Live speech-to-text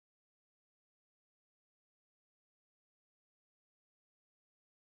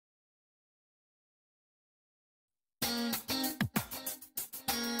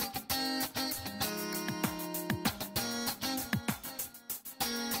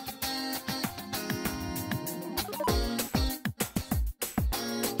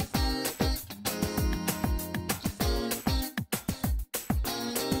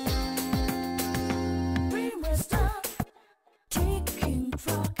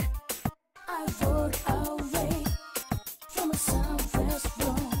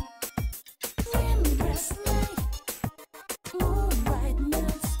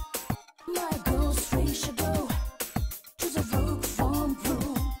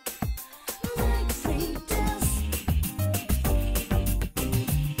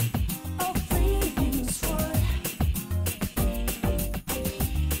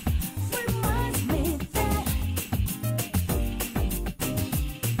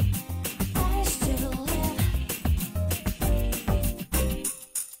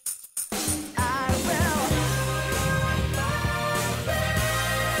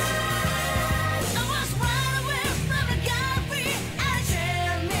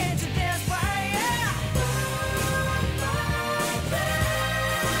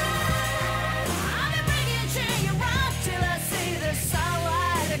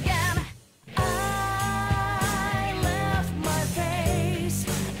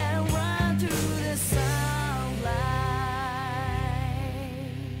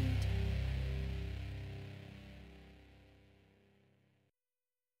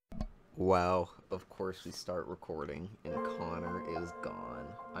Wow, of course we start recording, and Connor is gone.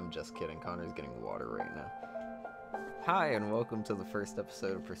 I'm just kidding, Connor's getting water right now. Hi, and welcome to the first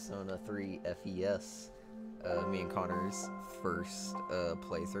episode of Persona 3 FES. Me and Connor's first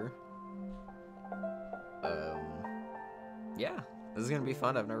playthrough. Yeah, this is gonna be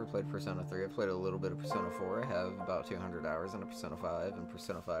fun. I've never played Persona 3. I've played a little bit of Persona 4. I have about 200 hours into Persona 5 and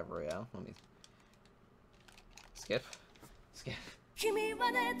Persona 5 Royale. Let me... Skip.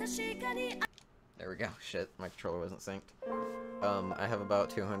 There we go. Shit, my controller wasn't synced. I have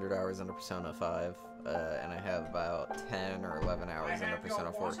about 200 hours into Persona 5, and I have about 10 or 11 hours into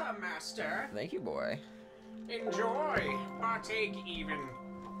Persona 4. Water, master. Thank you, boy. Enjoy. Partake even.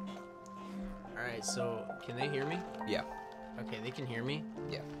 Alright, so, can they hear me? Yeah. Okay, they can hear me?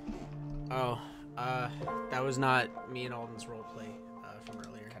 Yeah. Oh, that was not me and Alden's roleplay, from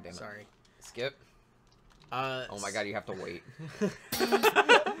earlier. God damn it. Sorry. Skip. Oh my god, you have to wait.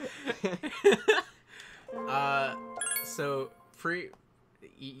 So,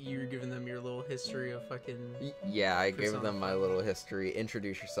 you're giving them your little history of fucking... Yeah, I gave them my little history.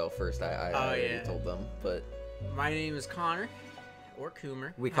 Introduce yourself first. I already told them, but... My name is Connor, or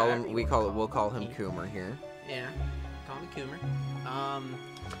Coomer. We'll call him Coomer here. Yeah, call me Coomer.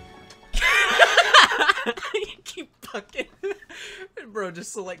 You keep fucking... Bro,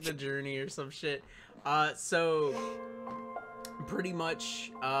 just select the journey or some shit. So... Pretty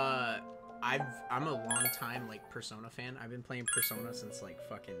much, I'm a long time, like, Persona fan. I've been playing Persona since, like,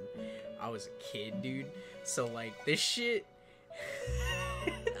 fucking... I was a kid, dude. So, like, this shit...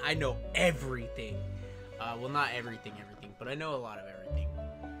 I know everything. Well, not everything, but I know a lot of everything.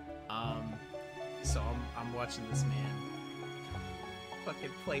 So I'm watching this man fucking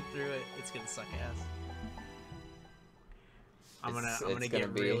play through it. It's gonna suck ass. I'm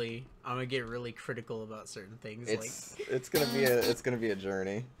gonna get really critical about certain things. It's gonna be a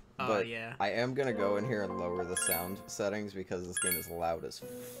journey. But yeah. I am gonna go in here and lower the sound settings because this game is loud as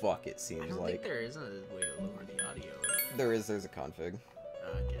fuck. It seems I don't like think there isn't a way to lower the audio. there's a config.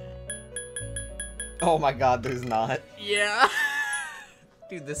 Okay. Oh my god, there's not. Yeah.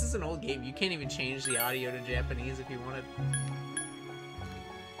 Dude, this is an old game. You can't even change the audio to Japanese if you wanted.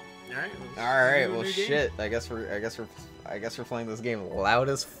 All right. Well, shit. I guess we're playing this game loud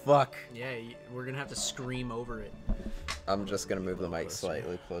as fuck. Yeah, we're gonna have to scream over it. I'm just gonna move the mic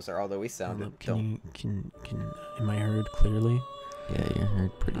slightly closer, although we sounded. Am I heard clearly? Yeah, you're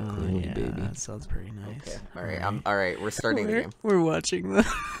heard pretty clearly, yeah, baby. That sounds pretty nice. Okay. All right. We're starting the game. We're watching the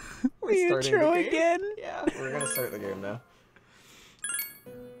intro again. Yeah, we're gonna start the game now.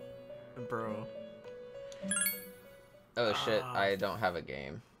 Bro. Oh shit! I don't have a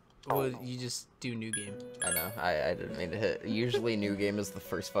game. Well, you just do new game. I know. I didn't mean to hit. Usually, new game is the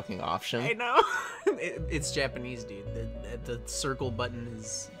first fucking option. I know. It's Japanese, dude. The circle button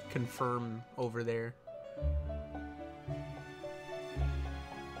is confirm over there.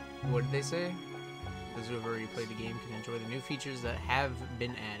 What did they say? Those who have already played the game can enjoy the new features that have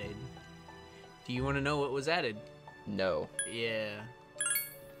been added. Do you want to know what was added? No. Yeah.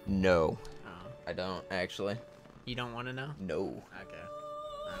 No. Oh. I don't actually. You don't want to know? No. Okay.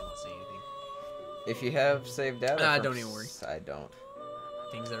 I won't say anything. If you have saved data, don't even worry. I don't.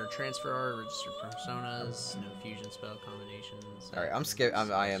 Things that are transfer are registered personas, no fusion spell combinations. All right,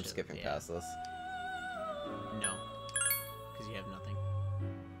 I am skipping past this. No, because you have nothing.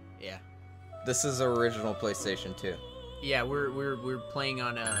 Yeah. This is original PlayStation 2. Yeah, we're playing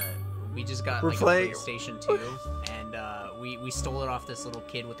on we just got a PlayStation 2, and we stole it off this little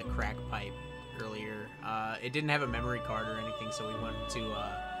kid with a crack pipe earlier. It didn't have a memory card or anything, so we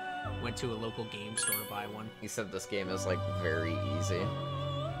went to a local game store to buy one. You said this game is like very easy.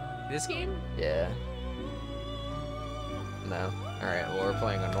 This game? Yeah. No. All right. Well, we're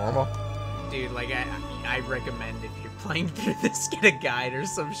playing on normal. Dude, like I recommend if you're playing through this, get a guide or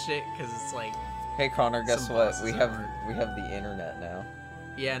some shit, because it's like. Hey Connor, guess what? We have the internet now.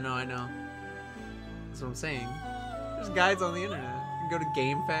 Yeah, no, I know. That's what I'm saying. There's guides on the internet. You can go to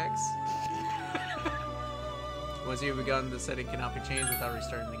GameFAQs. Once you have begun, the setting cannot be changed without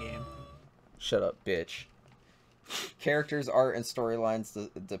restarting the game. Shut up, bitch. Characters, art, and storylines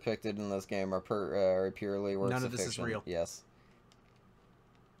depicted in this game are purely works None of of this fiction. is real. Yes.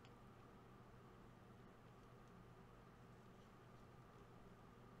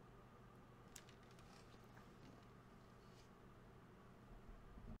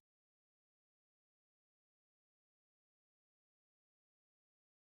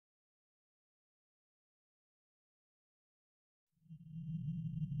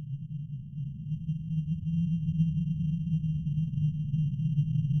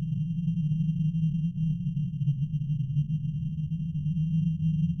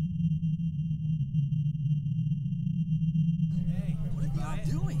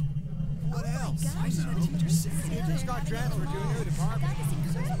 doing? What else? I know. You just got transferred to a new department.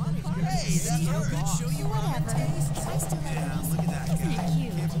 Hey, that's her boss. Show you ramen taste. Yeah, look at that guy.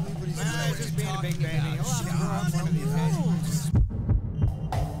 Can't believe what he's doing. Just being a big baby. He'll have to grow up one of these days.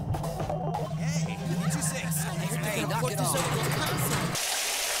 Hey, 2-6. Hey, knock it off.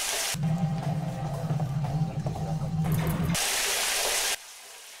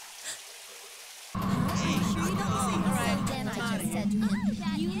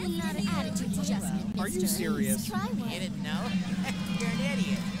 Are you serious? You didn't know? You're an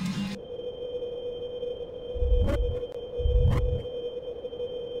idiot.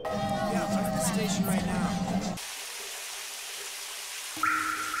 Yeah, I'm at the station right now.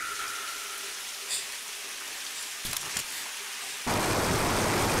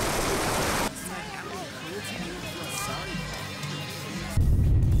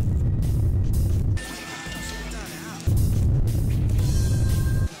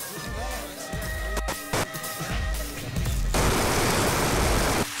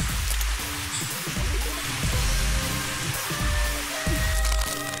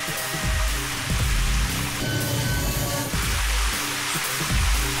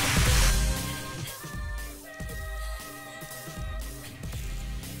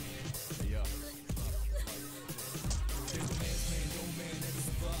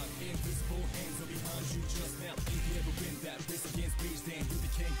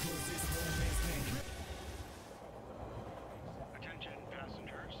 Attention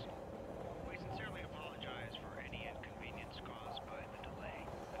passengers. We sincerely apologize for any inconvenience caused by the delay.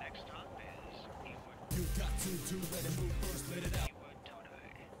 The next stop is Ewood. You got to let it move first, let it out. Ewood Todai.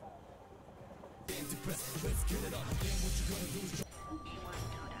 Let's get it up. Then what you gonna do is Ewood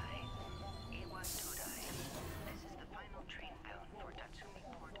Todai. Ewood Todai. This is the final train bound for Tatsumi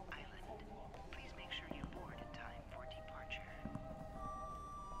Port Island. Please make sure you board in time for departure.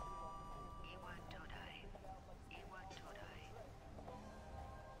 Ewood Todai. Ewood Todai.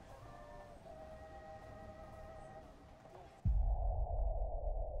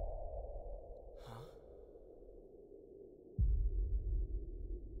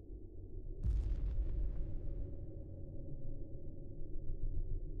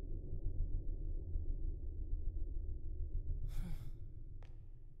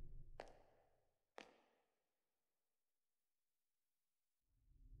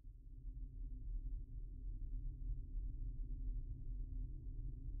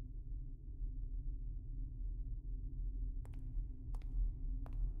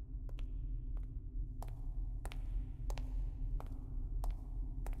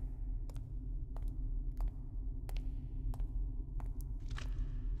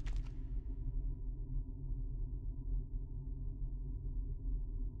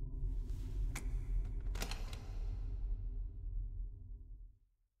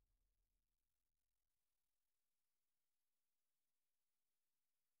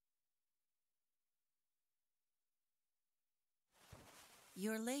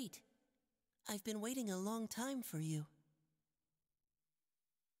 You're late. I've been waiting a long time for you.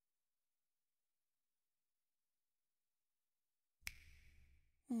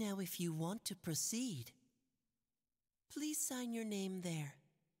 Now, if you want to proceed, please sign your name there.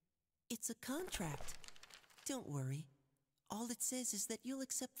 It's a contract. Don't worry. All it says is that you'll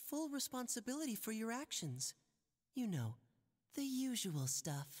accept full responsibility for your actions. You know, the usual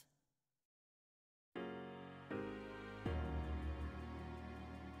stuff.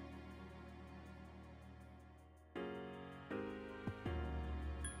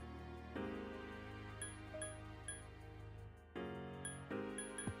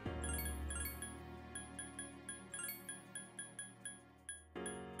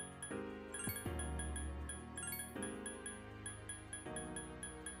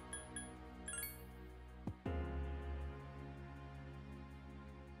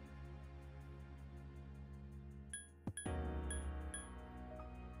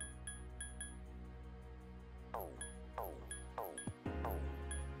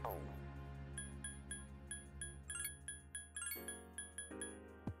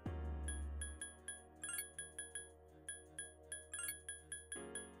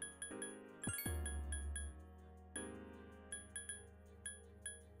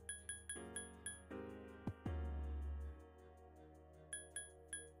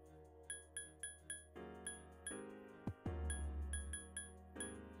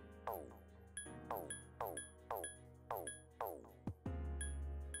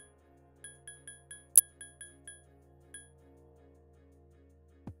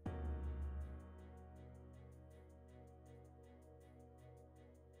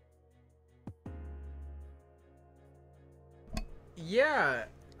 Yeah,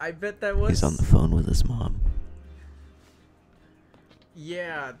 I bet that was. He's on the phone with his mom.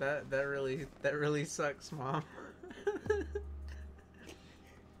 Yeah, that really sucks, Mom.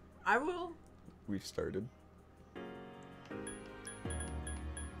 I will. We've started.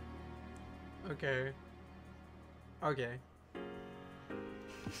 Okay. Okay.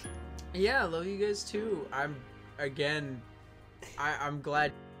 Yeah, I love you guys too. I'm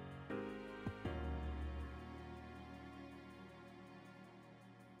glad.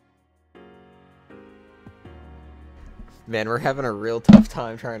 Man, we're having a real tough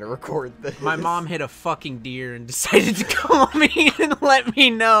time trying to record this. My mom hit a fucking deer and decided to call me and let me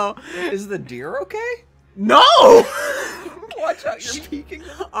know. Is the deer okay? No! Watch out, you're peeking.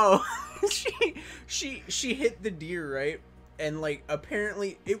 Oh, she hit the deer, right? And like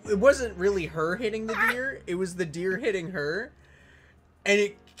apparently it wasn't really her hitting the deer, it was the deer hitting her. And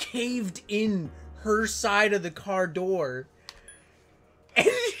it caved in her side of the car door. And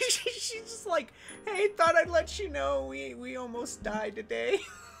she's just like, "Hey, thought I'd let you know we almost died today."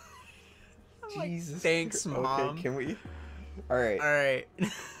 I'm Jesus. like, thanks, Mom. Okay, can we? Alright. Alright.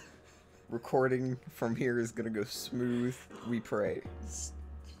 Recording from here is gonna go smooth. We pray.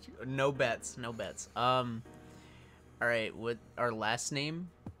 No bets, no bets. Alright, what our last name?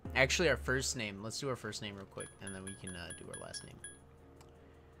 Actually, our first name. Let's do our first name real quick, and then we can do our last name.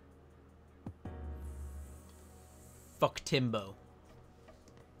 Fuck Timbo.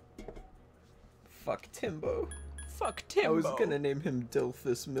 Fuck Timbo. Fuck Timbo. I was gonna name him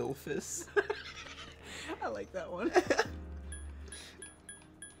Dilphus Milphus. I like that one.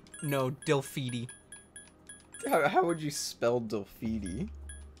 No, Dilfeedy. How would you spell Dilfeedy?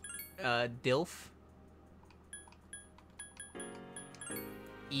 Dilf.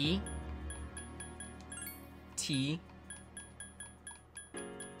 E. T.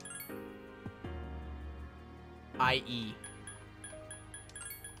 I-E.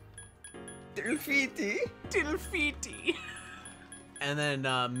 Dilfeety. Dilfeety. And then,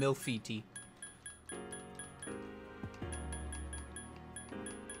 Milfeety.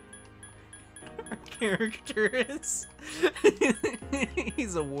 Our character is...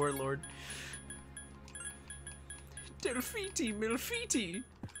 He's a warlord. Dilfeety, Milfeety.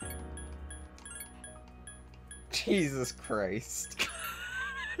 Jesus Christ.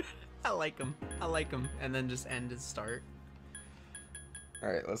 I like him. I like him. And then just end his start.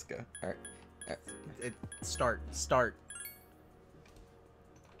 Alright, let's go. Alright. Start.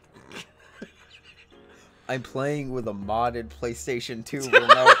 I'm playing with a modded PlayStation 2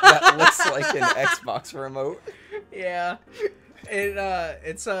 remote that looks like an Xbox remote. Yeah.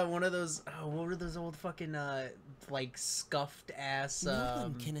 It's one of those, what were those old fucking, like, scuffed ass, No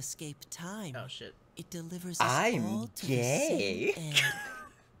one can escape time. Oh, shit. It delivers us I'm all to gay. the same end.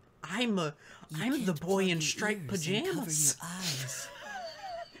 I'm the can't boy plug in your striped ears and cover pajamas. your eyes.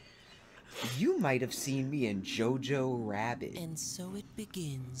 You might have seen me in Jojo Rabbit. And so it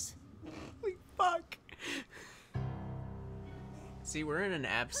begins. Holy fuck. See, we're in an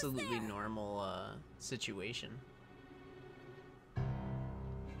absolutely normal, situation.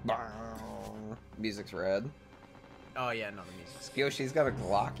 Music's rad. Oh, yeah, no, the music's... Yo, she's got a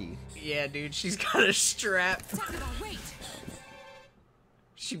Glocky. Yeah, dude, she's got a strap.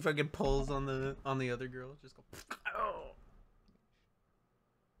 She fucking pulls on the other girl. Just go... Oh.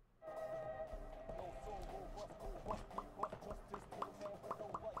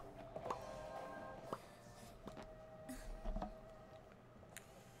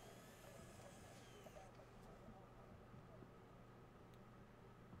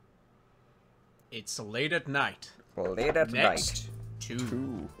 It's late at night. Late at Next. night.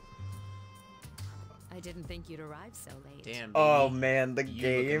 Two. I didn't think you'd arrive so late. Damn, baby. Oh man, the You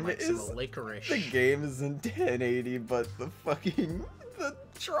game looking like is some licorice. the game is in 1080, but the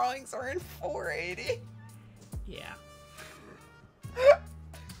drawings are in 480. Yeah.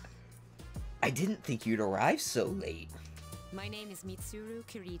 I didn't think you'd arrive so late. My name is Mitsuru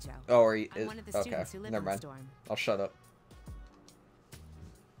Kirijo. Oh, are you? I'm one of the Okay, students who live never in the mind. storm. I'll shut up.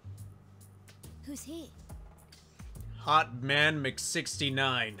 Who's he? Hot Man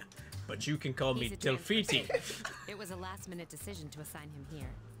McSixty9, but you can call me He's a transfer Dilfeety. student. It was a last-minute decision to assign him here.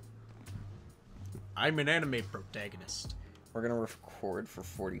 I'm an anime protagonist. We're gonna record for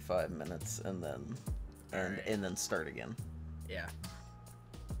 45 minutes and then and then start again. Yeah.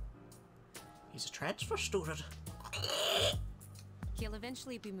 He's a transfer student. He'll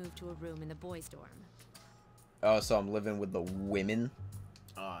eventually be moved to a room in the boys' dorm. Oh, so I'm living with the women.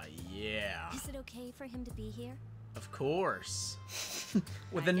 Oh, yeah. Is it okay for him to be here? Of course.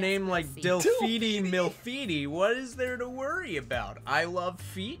 With I a guess name we'll like see. Dilfeety Milfeety, what is there to worry about? I love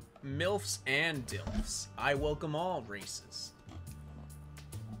feet, milfs, and dilfs. I welcome all races.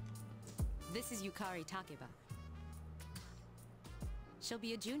 This is Yukari Takeba. She'll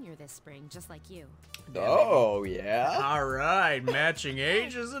be a junior this spring, just like you. Oh, yeah? All right, matching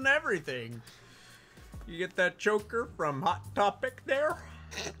ages and everything. You get that choker from Hot Topic there?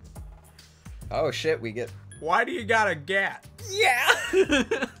 Oh, shit, we get... Why do you got a gat? Yeah!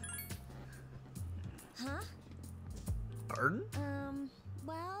 Huh? Pardon?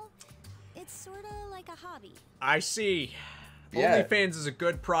 Well, it's sorta like a hobby. I see. Yeah. OnlyFans is a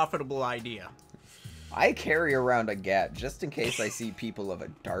good, profitable idea. I carry around a gat just in case I see people of a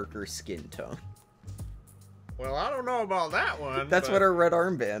darker skin tone. Well, I don't know about that one. That's but... what her red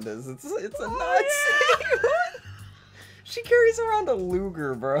armband is. It's a nuts. She carries around a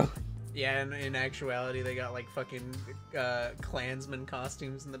Luger, bro. Yeah, and in actuality, they got like fucking Klansman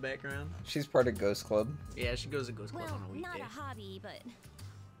costumes in the background. She's part of Ghost Club. Yeah, she goes to Ghost Club Well, on a weekday. not a hobby, but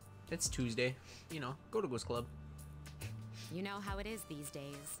It's Tuesday. You know, go to Ghost Club. you know how it is these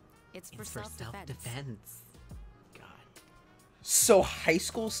days. It's for self-defense. God. So high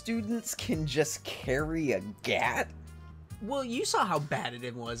school students can just carry a gat? Well, you saw how bad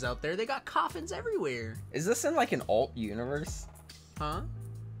it was out there. They got coffins everywhere. Is this in like an alt universe? Huh?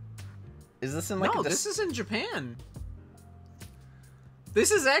 Is this in like No, a this is in Japan.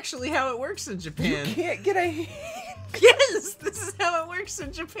 This is actually how it works in Japan. You can't get a Yes, this is how it works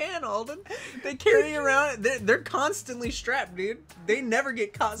in Japan, Alden. They carry around. They're constantly strapped, dude. They never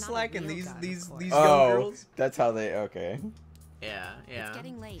get caught It's not a slacking. real These gun, these of course. these young Oh, girls. that's how they okay. Yeah, yeah. It's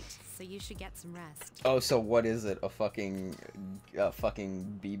getting late, so you should get some rest. Oh, so what is it? A fucking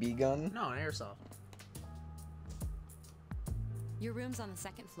BB gun? No, an airsoft. Your room's on the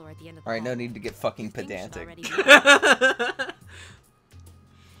second floor at the end of the All right, no hall. need to get fucking Your things should pedantic. already be-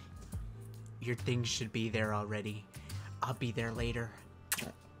 Your things should be there already. I'll be there later.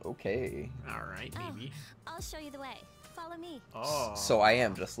 Okay. All right, Oh, baby. I'll show you the way. Follow me. Oh. So I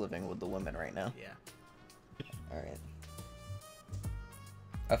am just living with the women right now. Yeah. All right.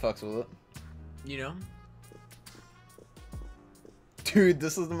 I fucks with it. You know. Dude,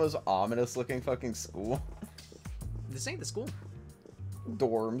 this is the most ominous looking fucking school. This ain't the school.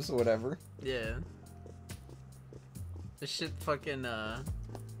 Dorms, whatever. Yeah. This shit fucking,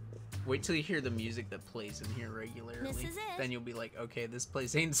 wait till you hear the music that plays in here regularly. This is it. Then you'll be like, okay, this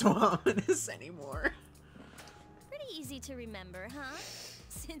place ain't so ominous anymore. Pretty easy to remember, huh?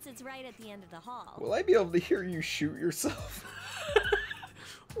 Since it's right at the end of the hall. Will I be able to hear you shoot yourself?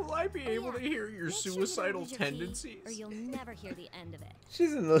 Will I be able Yeah. to hear your Make sure you don't suicidal lose your key, tendencies? or you'll never hear the end of it.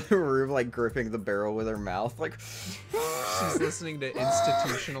 She's in the room, like, gripping the barrel with her mouth, like... She's listening to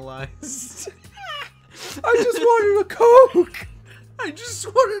Institutionalized. I just wanted a Coke! I just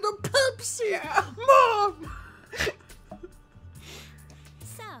wanted a Pepsi! Mom!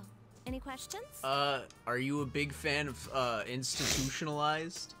 So, any questions? Are you a big fan of,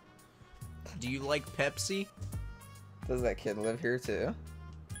 Institutionalized? Do you like Pepsi? Does that kid live here, too?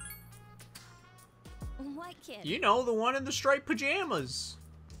 What kid? You know, the one in the striped pajamas.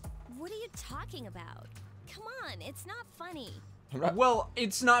 What are you talking about? Come on, it's not funny. I'm not... Well,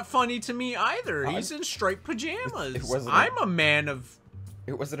 it's not funny to me either. I- He's in striped pajamas. It wasn't a- I'm a man of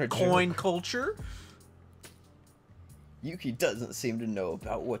It wasn't a coin joke. culture. Yuki doesn't seem to know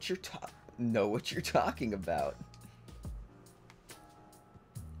about what you're talking about.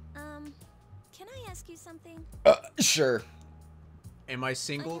 Can I ask you something? Sure. Am I On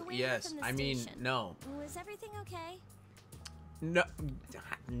single? your way Yes. from the I mean, station, no. Was everything okay? No,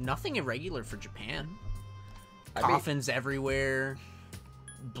 nothing irregular for Japan. I mean- Coffins everywhere.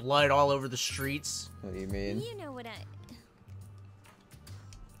 Blood all over the streets. What do you mean? You know what I...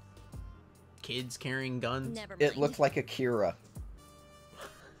 Kids carrying guns. Never mind. It looked like Akira.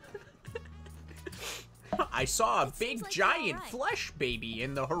 I saw a It seems big like you're giant alright. flesh baby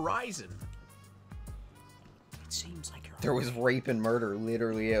in the horizon. It seems like you're There was alright. rape and murder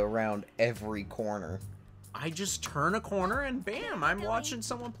literally around every corner. I just turn a corner and bam, I'm watching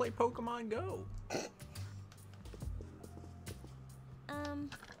someone play Pokemon Go.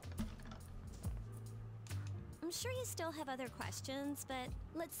 I'm sure you still have other questions, but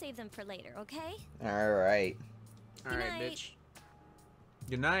let's save them for later, okay? Alright. Good Alright, night. bitch.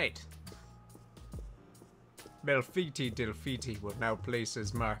 Good night. Belfiti Delfiti will now place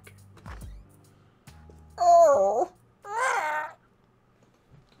his mark. Oh!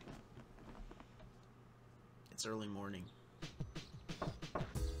 It's early morning.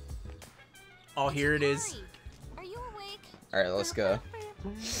 Oh, here it is. Hurry. Are you awake? Alright, let's go.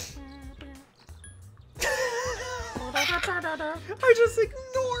 I just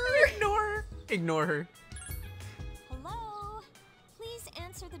Ignore her. Hello? Please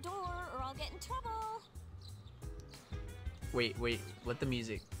answer the door or I'll get in trouble. Wait, let the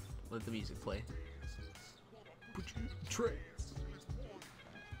music. Let the music play. Put you in a trance.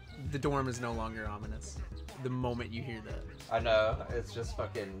 The dorm is no longer ominous. The moment you hear that. I know, it's just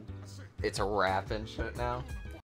fucking... It's a rap and shit now.